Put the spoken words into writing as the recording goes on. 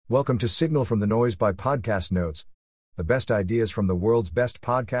Welcome to Signal from the Noise by Podcast Notes. The best ideas from the world's best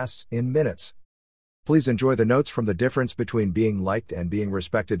podcasts in minutes. Please enjoy the notes from the difference between being liked and being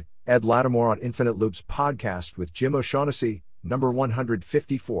respected. Ed Latimore on Infinite Loops podcast with Jim O'Shaughnessy, number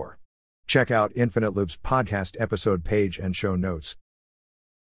 154. Check out Infinite Loops podcast episode page and show notes.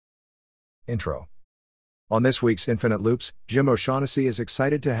 Intro. On this week's Infinite Loops, Jim O'Shaughnessy is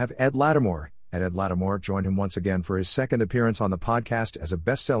excited to have Ed Latimore. Ed Latimore joined him once again for his second appearance on the podcast as a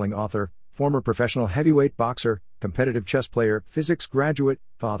best-selling author, former professional heavyweight boxer, competitive chess player, physics graduate,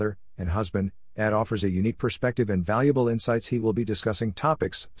 father, and husband. Ed offers a unique perspective and valuable insights. He will be discussing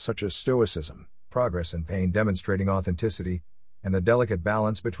topics such as stoicism, progress and pain, demonstrating authenticity, and the delicate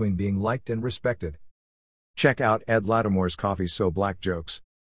balance between being liked and respected. Check out Ed Latimore's Coffee So Black Jokes.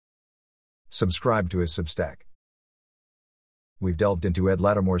 Subscribe to his Substack. We've delved into Ed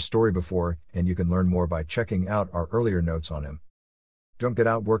Latimore's story before, and you can learn more by checking out our earlier notes on him. Don't get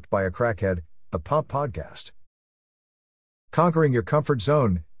outworked by a crackhead, a pop podcast. Conquering Your Comfort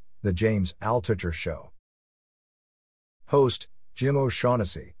Zone, The James Altucher Show. Host, Jim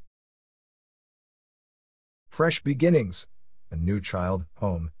O'Shaughnessy. Fresh beginnings, a new child,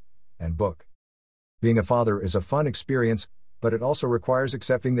 home, and book. Being a father is a fun experience, but it also requires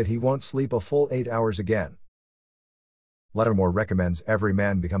accepting that he won't sleep a full 8 hours again. Latimore recommends every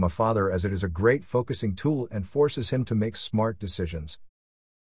man become a father as it is a great focusing tool and forces him to make smart decisions.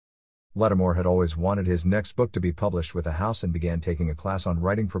 Latimore had always wanted his next book to be published with a house and began taking a class on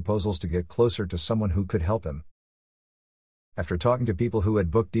writing proposals to get closer to someone who could help him. After talking to people who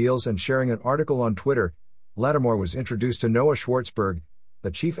had book deals and sharing an article on Twitter, Latimore was introduced to Noah Schwartzberg,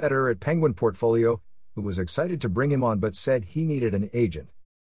 the chief editor at Penguin Portfolio, who was excited to bring him on but said he needed an agent.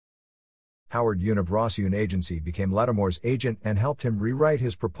 Howard Yoon of Ross Yoon Agency became Latimore's agent and helped him rewrite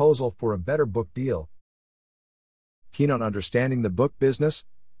his proposal for a better book deal. Keen on understanding the book business?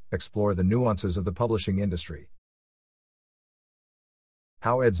 Explore the nuances of the publishing industry.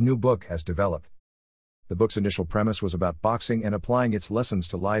 How Ed's new book has developed. The book's initial premise was about boxing and applying its lessons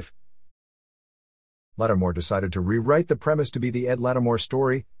to life. Latimore decided to rewrite the premise to be the Ed Latimore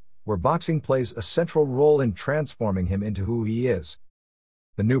story, where boxing plays a central role in transforming him into who he is.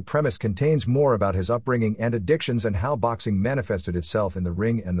 The new premise contains more about his upbringing and addictions and how boxing manifested itself in the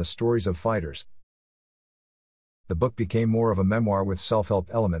ring and the stories of fighters. The book became more of a memoir with self-help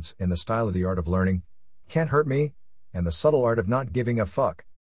elements in the style of The Art of Learning, Can't Hurt Me, and The Subtle Art of Not Giving a Fuck.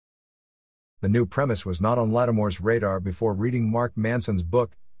 The new premise was not on Latimore's radar before reading Mark Manson's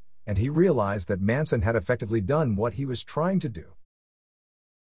book, and he realized that Manson had effectively done what he was trying to do.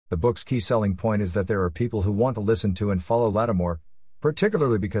 The book's key selling point is that there are people who want to listen to and follow Latimore,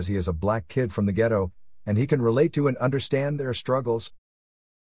 particularly because he is a black kid from the ghetto, and he can relate to and understand their struggles.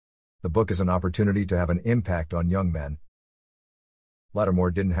 The book is an opportunity to have an impact on young men.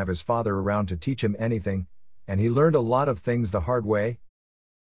 Latimore didn't have his father around to teach him anything, and he learned a lot of things the hard way.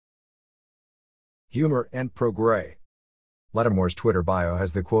 Humor and progrès. Latimore's Twitter bio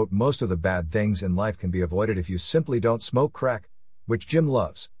has the quote, "Most of the bad things in life can be avoided if you simply don't smoke crack," which Jim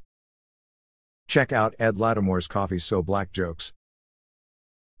loves. Check out Ed Latimore's Coffee So Black Jokes.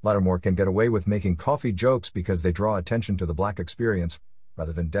 Latimore can get away with making coffee jokes because they draw attention to the black experience,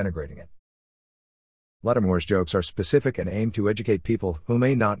 rather than denigrating it. Latimore's jokes are specific and aim to educate people who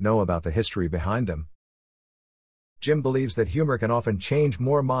may not know about the history behind them. Jim believes that humor can often change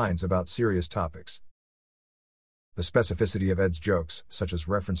more minds about serious topics. The specificity of Ed's jokes, such as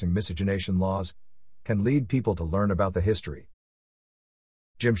referencing miscegenation laws, can lead people to learn about the history.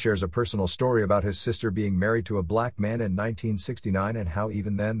 Jim shares a personal story about his sister being married to a black man in 1969 and how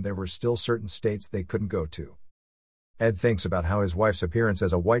even then there were still certain states they couldn't go to. Ed thinks about how his wife's appearance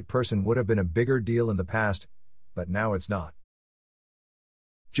as a white person would have been a bigger deal in the past, but now it's not.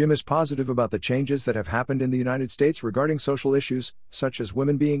 Jim is positive about the changes that have happened in the United States regarding social issues, such as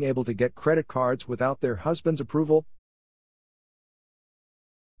women being able to get credit cards without their husband's approval.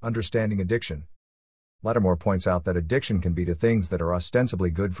 Understanding addiction. Latimore points out that addiction can be to things that are ostensibly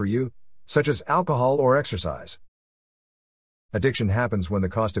good for you, such as alcohol or exercise. Addiction happens when the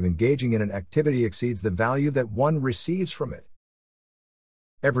cost of engaging in an activity exceeds the value that one receives from it.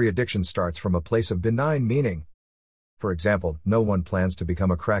 Every addiction starts from a place of benign meaning. For example, no one plans to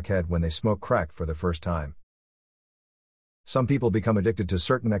become a crackhead when they smoke crack for the first time. Some people become addicted to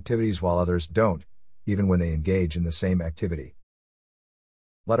certain activities while others don't, even when they engage in the same activity.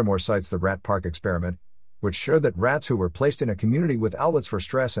 Latimore cites the rat park experiment, which showed that rats who were placed in a community with outlets for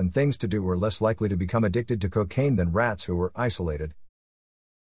stress and things to do were less likely to become addicted to cocaine than rats who were isolated.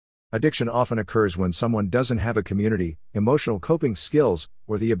 Addiction often occurs when someone doesn't have a community, emotional coping skills,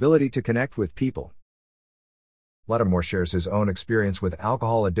 or the ability to connect with people. Latimore shares his own experience with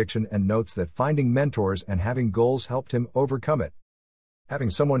alcohol addiction and notes that finding mentors and having goals helped him overcome it.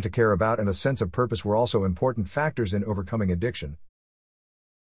 Having someone to care about and a sense of purpose were also important factors in overcoming addiction.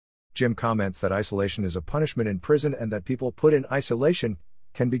 Jim comments that isolation is a punishment in prison and that people put in isolation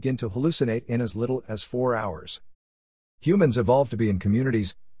can begin to hallucinate in as little as 4 hours. Humans evolve to be in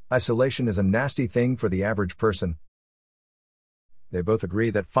communities. Isolation is a nasty thing for the average person. They both agree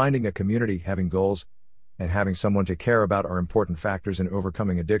that finding a community, having goals, and having someone to care about are important factors in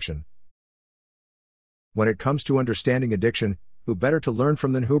overcoming addiction. When it comes to understanding addiction, who better to learn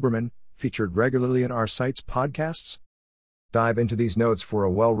from than Huberman, featured regularly in our site's podcasts? Dive into these notes for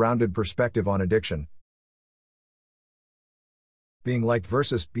a well-rounded perspective on addiction. Being liked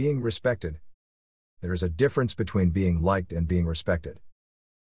versus being respected. There is a difference between being liked and being respected.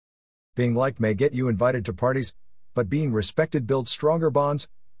 Being liked may get you invited to parties, but being respected builds stronger bonds,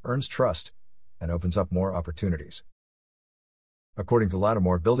 earns trust, and opens up more opportunities. According to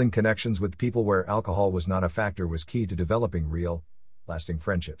Latimore, building connections with people where alcohol was not a factor was key to developing real, lasting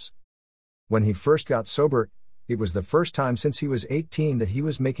friendships. When he first got sober, it was the first time since he was 18 that he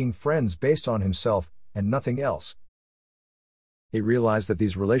was making friends based on himself and nothing else. He realized that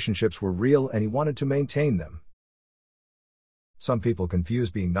these relationships were real and he wanted to maintain them. Some people confuse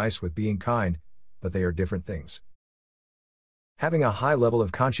being nice with being kind, but they are different things. Having a high level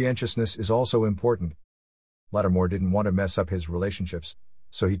of conscientiousness is also important. Latimore didn't want to mess up his relationships,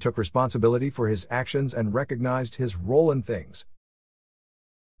 so he took responsibility for his actions and recognized his role in things.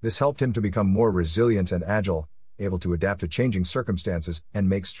 This helped him to become more resilient and agile, able to adapt to changing circumstances and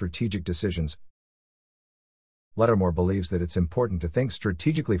make strategic decisions. Latimore believes that it's important to think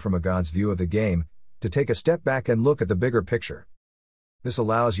strategically from a God's view of the game, to take a step back and look at the bigger picture. This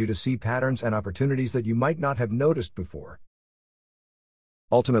allows you to see patterns and opportunities that you might not have noticed before.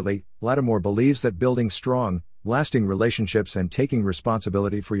 Ultimately, Latimore believes that building strong, lasting relationships and taking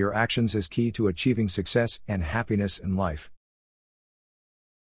responsibility for your actions is key to achieving success and happiness in life.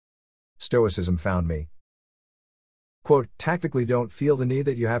 Stoicism found me. Quote, tactically don't feel the need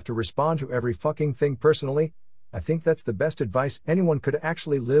that you have to respond to every fucking thing personally. I think that's the best advice anyone could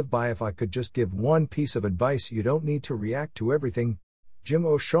actually live by. If I could just give one piece of advice, you don't need to react to everything. Jim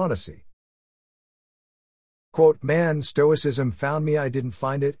O'Shaughnessy. Quote, man, Stoicism found me, I didn't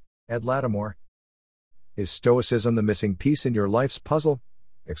find it. Ed Latimore. Is Stoicism the missing piece in your life's puzzle?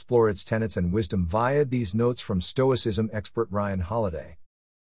 Explore its tenets and wisdom via these notes from Stoicism expert Ryan Holiday.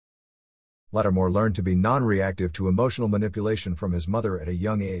 Latimore learned to be non-reactive to emotional manipulation from his mother at a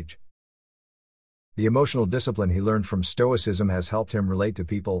young age. The emotional discipline he learned from Stoicism has helped him relate to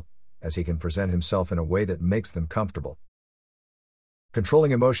people, as he can present himself in a way that makes them comfortable.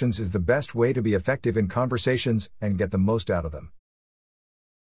 Controlling emotions is the best way to be effective in conversations and get the most out of them.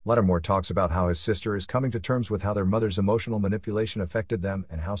 Latimore talks about how his sister is coming to terms with how their mother's emotional manipulation affected them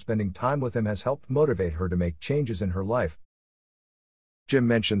and how spending time with him has helped motivate her to make changes in her life. Jim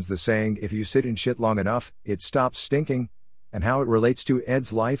mentions the saying, if you sit in shit long enough, it stops stinking, and how it relates to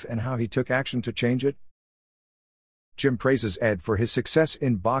Ed's life and how he took action to change it. Jim praises Ed for his success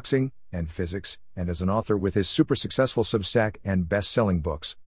in boxing and physics, and as an author with his super successful Substack and best-selling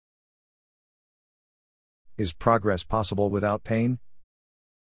books. Is progress possible without pain?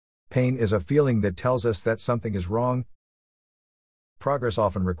 Pain is a feeling that tells us that something is wrong. Progress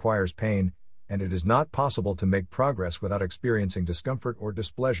often requires pain, and it is not possible to make progress without experiencing discomfort or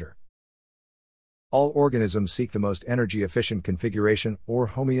displeasure. All organisms seek the most energy-efficient configuration or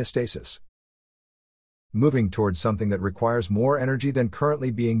homeostasis. Moving towards something that requires more energy than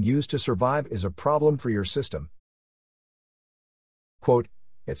currently being used to survive is a problem for your system. Quote,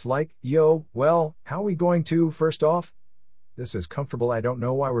 it's like, yo, well, how are we going to, first off? This is comfortable, I don't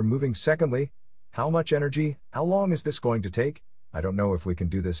know why we're moving. Secondly, how much energy, how long is this going to take? I don't know if we can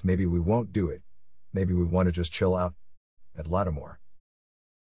do this, maybe we won't do it. Maybe we want to just chill out. At Latimore.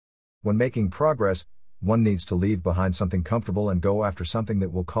 When making progress, one needs to leave behind something comfortable and go after something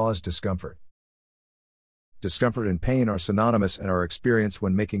that will cause discomfort. Discomfort and pain are synonymous in our experience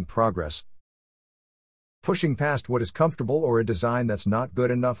when making progress. Pushing past what is comfortable or a design that's not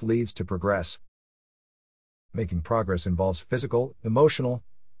good enough leads to progress. Making progress involves physical, emotional,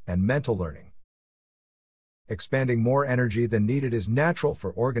 and mental learning. Expanding more energy than needed is natural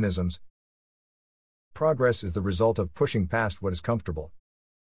for organisms. Progress is the result of pushing past what is comfortable.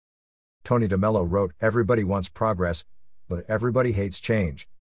 Tony DeMello wrote, everybody wants progress, but everybody hates change.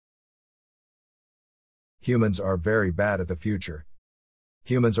 Humans are very bad at the future.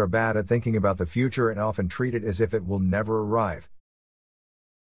 Humans are bad at thinking about the future and often treat it as if it will never arrive.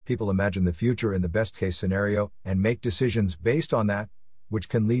 People imagine the future in the best-case scenario and make decisions based on that, which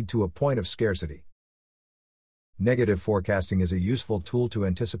can lead to a point of scarcity. Negative forecasting is a useful tool to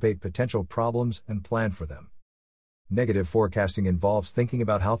anticipate potential problems and plan for them. Negative forecasting involves thinking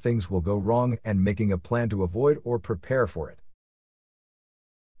about how things will go wrong and making a plan to avoid or prepare for it.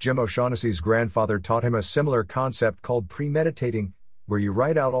 Jim O'Shaughnessy's grandfather taught him a similar concept called premeditating, where you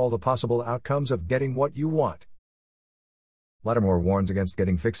write out all the possible outcomes of getting what you want. Latimore warns against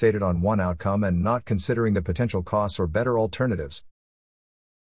getting fixated on one outcome and not considering the potential costs or better alternatives.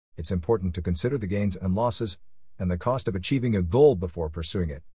 It's important to consider the gains and losses, and the cost of achieving a goal before pursuing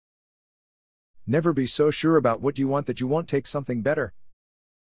it. Never be so sure about what you want that you won't take something better.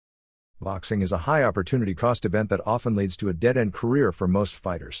 Boxing is a high opportunity cost event that often leads to a dead-end career for most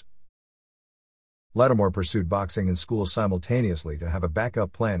fighters. Latimore pursued boxing in school simultaneously to have a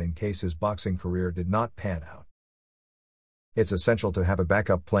backup plan in case his boxing career did not pan out. It's essential to have a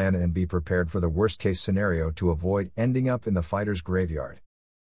backup plan and be prepared for the worst-case scenario to avoid ending up in the fighter's graveyard.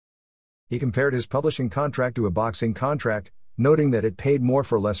 He compared his publishing contract to a boxing contract, noting that it paid more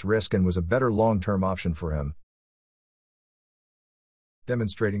for less risk and was a better long-term option for him.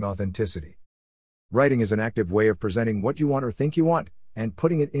 Demonstrating authenticity. Writing is an active way of presenting what you want or think you want, and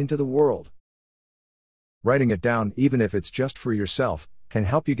putting it into the world. Writing it down, even if it's just for yourself, can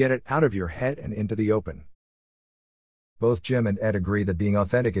help you get it out of your head and into the open. Both Jim and Ed agree that being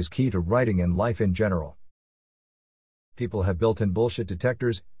authentic is key to writing and life in general. People have built-in bullshit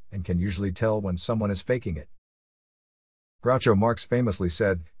detectors, and can usually tell when someone is faking it. Groucho Marx famously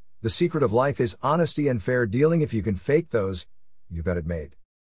said, "The secret of life is honesty and fair dealing. If you can fake those, you've got it made."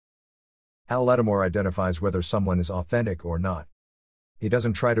 Hal Latimore identifies whether someone is authentic or not. He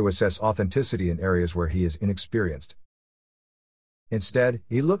doesn't try to assess authenticity in areas where he is inexperienced. Instead,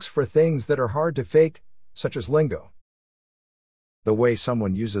 he looks for things that are hard to fake, such as lingo. The way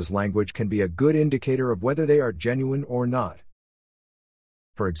someone uses language can be a good indicator of whether they are genuine or not.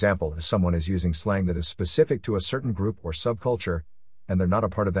 For example, if someone is using slang that is specific to a certain group or subculture, and they're not a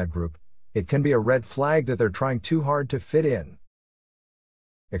part of that group, it can be a red flag that they're trying too hard to fit in.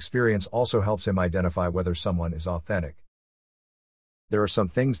 Experience also helps him identify whether someone is authentic. There are some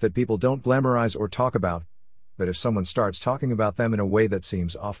things that people don't glamorize or talk about, but if someone starts talking about them in a way that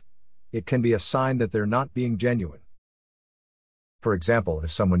seems off, it can be a sign that they're not being genuine. For example,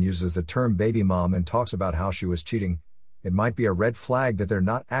 if someone uses the term baby mom and talks about how she was cheating, it might be a red flag that they're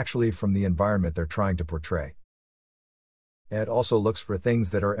not actually from the environment they're trying to portray. Ed also looks for things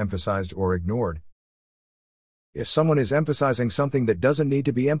that are emphasized or ignored. If someone is emphasizing something that doesn't need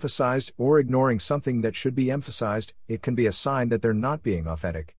to be emphasized or ignoring something that should be emphasized, it can be a sign that they're not being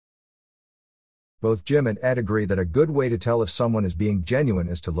authentic. Both Jim and Ed agree that a good way to tell if someone is being genuine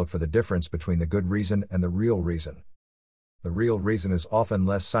is to look for the difference between the good reason and the real reason. The real reason is often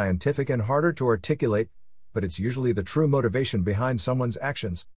less scientific and harder to articulate, but it's usually the true motivation behind someone's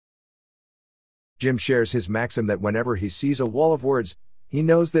actions. Jim shares his maxim that whenever he sees a wall of words, he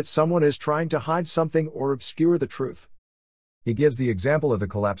knows that someone is trying to hide something or obscure the truth. He gives the example of the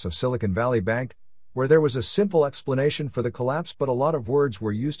collapse of Silicon Valley Bank, where there was a simple explanation for the collapse but a lot of words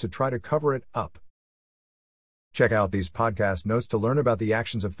were used to try to cover it up. Check out these podcast notes to learn about the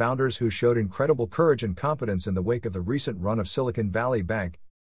actions of founders who showed incredible courage and competence in the wake of the recent run of Silicon Valley Bank.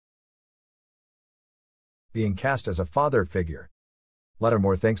 Being cast as a father figure.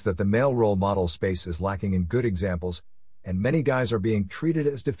 Latimore thinks that the male role model space is lacking in good examples, and many guys are being treated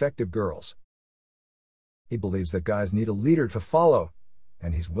as defective girls. He believes that guys need a leader to follow,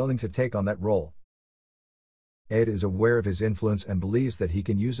 and he's willing to take on that role. Ed is aware of his influence and believes that he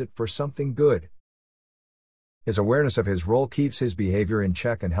can use it for something good. His awareness of his role keeps his behavior in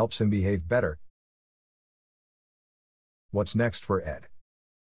check and helps him behave better. What's next for Ed?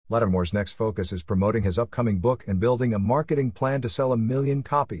 Latimore's next focus is promoting his upcoming book and building a marketing plan to sell 1 million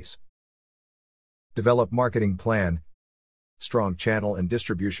copies. Develop marketing plan. Strong channel and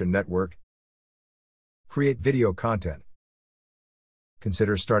distribution network. Create video content.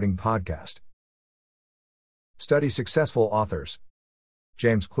 Consider starting podcast. Study successful authors.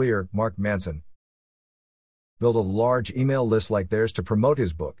 James Clear, Mark Manson. Build a large email list like theirs to promote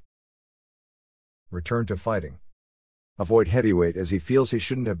his book. Return to fighting. Avoid heavyweight as he feels he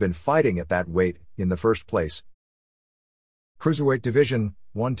shouldn't have been fighting at that weight in the first place. Cruiserweight division,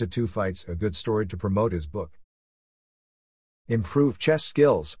 1 to 2 fights, a good story to promote his book. Improve chess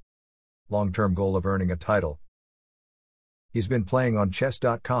skills. Long-term goal of earning a title. He's been playing on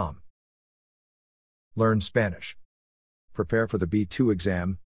chess.com. Learn Spanish. Prepare for the B2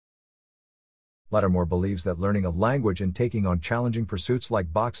 exam. Latimore believes that learning a language and taking on challenging pursuits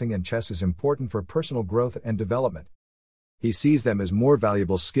like boxing and chess is important for personal growth and development. He sees them as more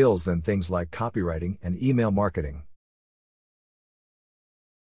valuable skills than things like copywriting and email marketing.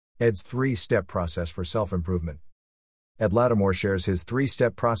 Ed's 3-step process for self-improvement. Ed Latimore shares his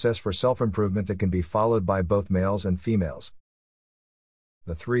 3-step process for self-improvement that can be followed by both males and females.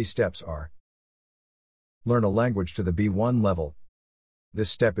 The 3 steps are: learn a language to the B1 level.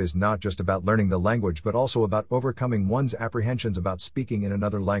 This step is not just about learning the language but also about overcoming one's apprehensions about speaking in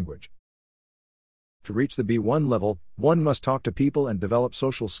another language. To reach the B1 level, one must talk to people and develop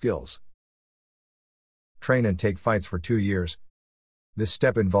social skills. Train and take fights for 2 years. This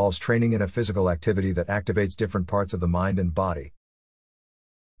step involves training in a physical activity that activates different parts of the mind and body.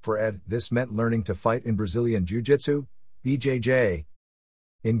 For Ed, this meant learning to fight in Brazilian Jiu-Jitsu, BJJ.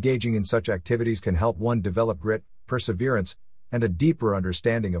 Engaging in such activities can help one develop grit, perseverance, and a deeper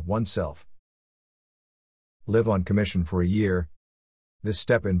understanding of oneself. Live on commission for a year. This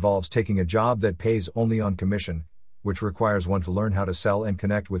step involves taking a job that pays only on commission, which requires one to learn how to sell and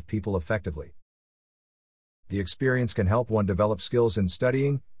connect with people effectively. The experience can help one develop skills in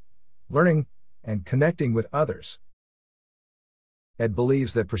studying, learning, and connecting with others. Ed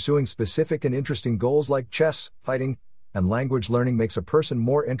believes that pursuing specific and interesting goals like chess, fighting, and language learning makes a person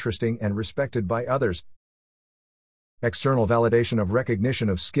more interesting and respected by others. External validation of recognition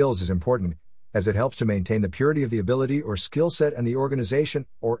of skills is important, as it helps to maintain the purity of the ability or skill set and the organization,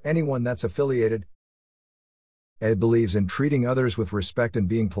 or anyone that's affiliated. Ed believes in treating others with respect and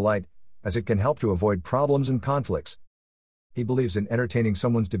being polite, as it can help to avoid problems and conflicts. He believes in entertaining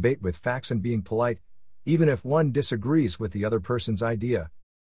someone's debate with facts and being polite, even if one disagrees with the other person's idea.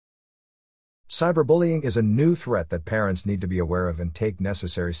 Cyberbullying is a new threat that parents need to be aware of and take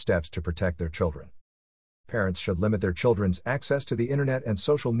necessary steps to protect their children. Parents should limit their children's access to the internet and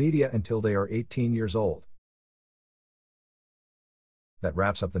social media until they are 18 years old. That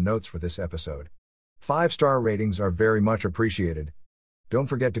wraps up the notes for this episode. 5-star ratings are very much appreciated. Don't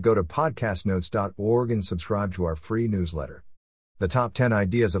forget to go to podcastnotes.org and subscribe to our free newsletter. The top 10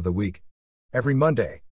 ideas of the week. Every Monday.